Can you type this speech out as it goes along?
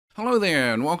Hello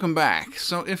there and welcome back.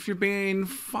 So if you've been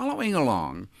following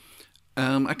along,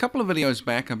 a couple of videos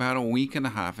back, about a week and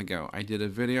a half ago, I did a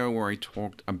video where I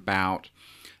talked about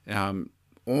um,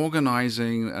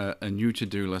 organizing a new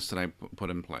to-do list that I put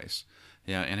in place.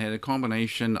 Yeah, and it had a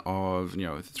combination of,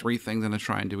 three things that I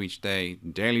try and do each day,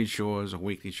 daily chores, a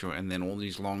weekly chore, and then all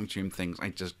these long-term things I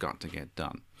just got to get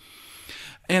done.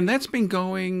 And that's been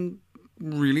going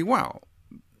really well.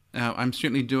 I'm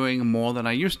certainly doing more than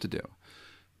I used to do.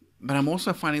 But I'm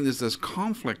also finding there's this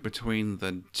conflict between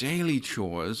the daily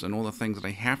chores and all the things that I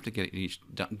have to get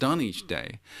done each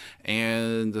day,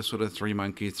 and the sort of three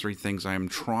monkeys, three things I'm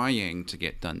trying to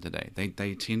get done today.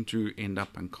 They tend to end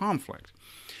up in conflict.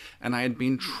 And I had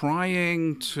been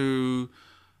trying to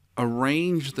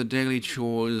arrange the daily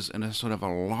chores in a sort of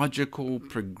a logical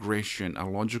progression, a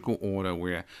logical order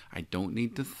where I don't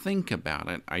need to think about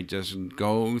it. I just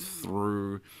go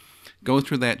through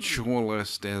that chore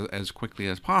list as quickly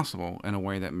as possible in a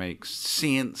way that makes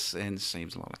sense and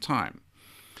saves a lot of time.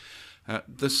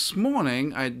 This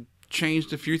morning, I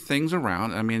changed a few things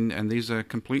around. I mean, and these are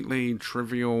completely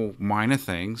trivial, minor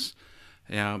things.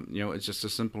 It's just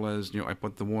as simple as, I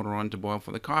put the water on to boil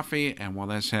for the coffee, and while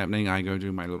that's happening, I go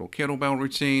do my little kettlebell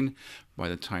routine. By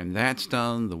the time that's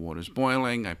done, the water's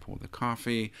boiling, I pour the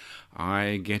coffee,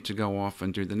 I get to go off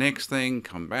and do the next thing,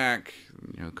 come back,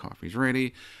 coffee's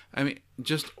ready. I mean,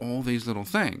 just all these little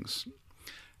things.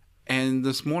 And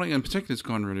this morning in particular, it's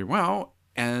gone really well,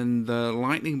 and the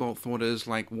lightning bolt thought is,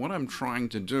 like, what I'm trying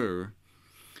to do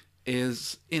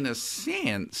is, in a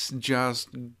sense, just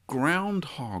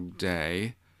Groundhog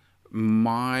Day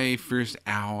my first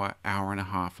hour and a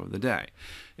half of the day.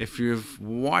 If you've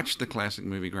watched the classic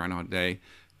movie Groundhog Day,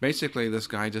 basically this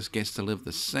guy just gets to live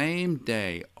the same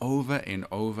day over and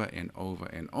over and over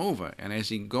and over. And as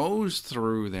he goes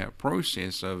through that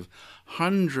process of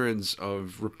hundreds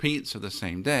of repeats of the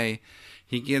same day,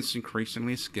 he gets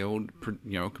increasingly skilled,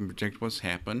 can predict what's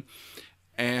happened.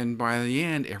 And by the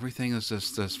end, everything is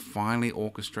just this finely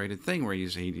orchestrated thing where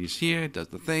he's here, does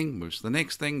the thing, moves to the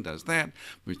next thing, does that,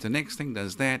 moves to the next thing,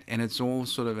 does that, and it's all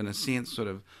sort of, in a sense, sort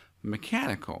of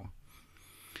mechanical.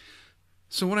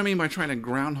 So what I mean by trying to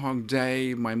Groundhog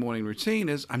Day my morning routine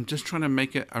is I'm just trying to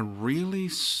make it a really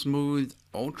smooth,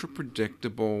 ultra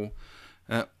predictable,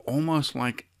 almost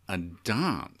like a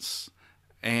dance.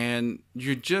 And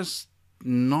you're just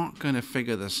not going to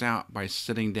figure this out by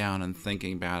sitting down and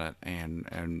thinking about it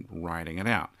and writing it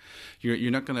out. You're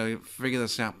not going to figure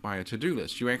this out by a to-do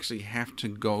list. You actually have to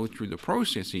go through the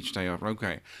process each day of,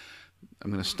 okay, I'm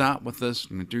going to start with this,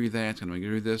 I'm going to do that, and I'm going to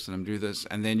do this, and I'm going to do this,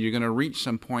 and then you're going to reach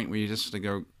some point where you just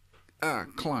go,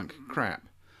 clunk, crap.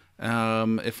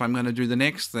 If I'm going to do the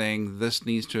next thing, this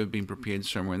needs to have been prepared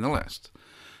somewhere in the list.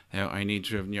 I need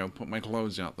to have, put my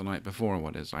clothes out the night before.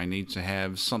 I need to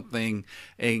have something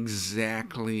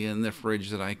exactly in the fridge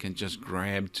that I can just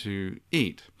grab to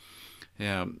eat.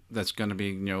 That's going to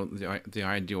be, the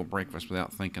ideal breakfast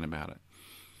without thinking about it.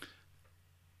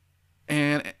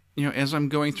 And, as I'm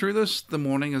going through this, the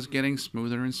morning is getting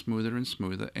smoother and smoother and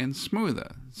smoother and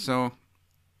smoother. So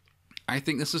I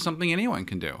think this is something anyone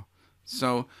can do.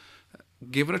 So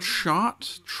give it a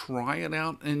shot. Try it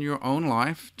out in your own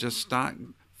life. Just start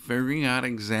figuring out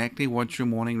exactly what your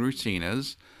morning routine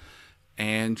is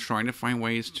and trying to find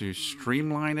ways to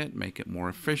streamline it, make it more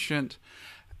efficient.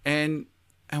 And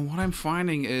what I'm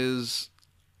finding is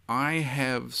I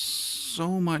have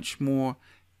so much more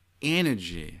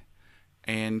energy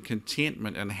and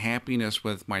contentment and happiness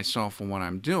with myself and what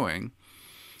I'm doing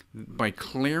by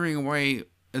clearing away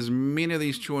as many of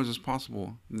these chores as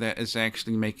possible. That is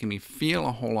actually making me feel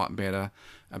a whole lot better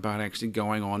about actually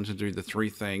going on to do the three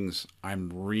things I'm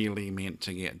really meant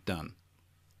to get done.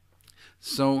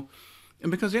 So,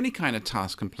 and because any kind of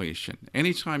task completion,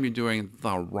 anytime you're doing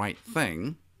the right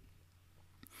thing,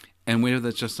 and whether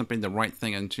that's just simply the right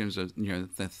thing in terms of,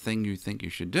 the thing you think you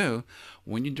should do,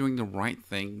 when you're doing the right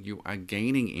thing, you are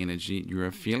gaining energy, you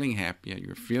are feeling happier,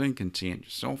 you're feeling content, your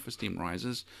self-esteem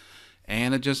rises,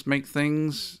 and it just makes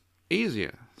things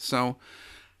easier. So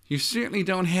you certainly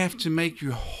don't have to make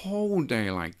your whole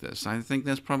day like this. I think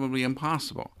that's probably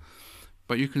impossible.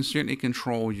 But you can certainly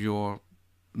control your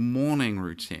morning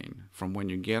routine from when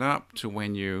you get up to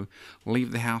when you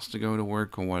leave the house to go to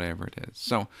work or whatever it is.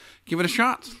 So give it a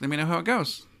shot. Let me know how it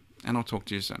goes, and I'll talk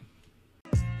to you soon.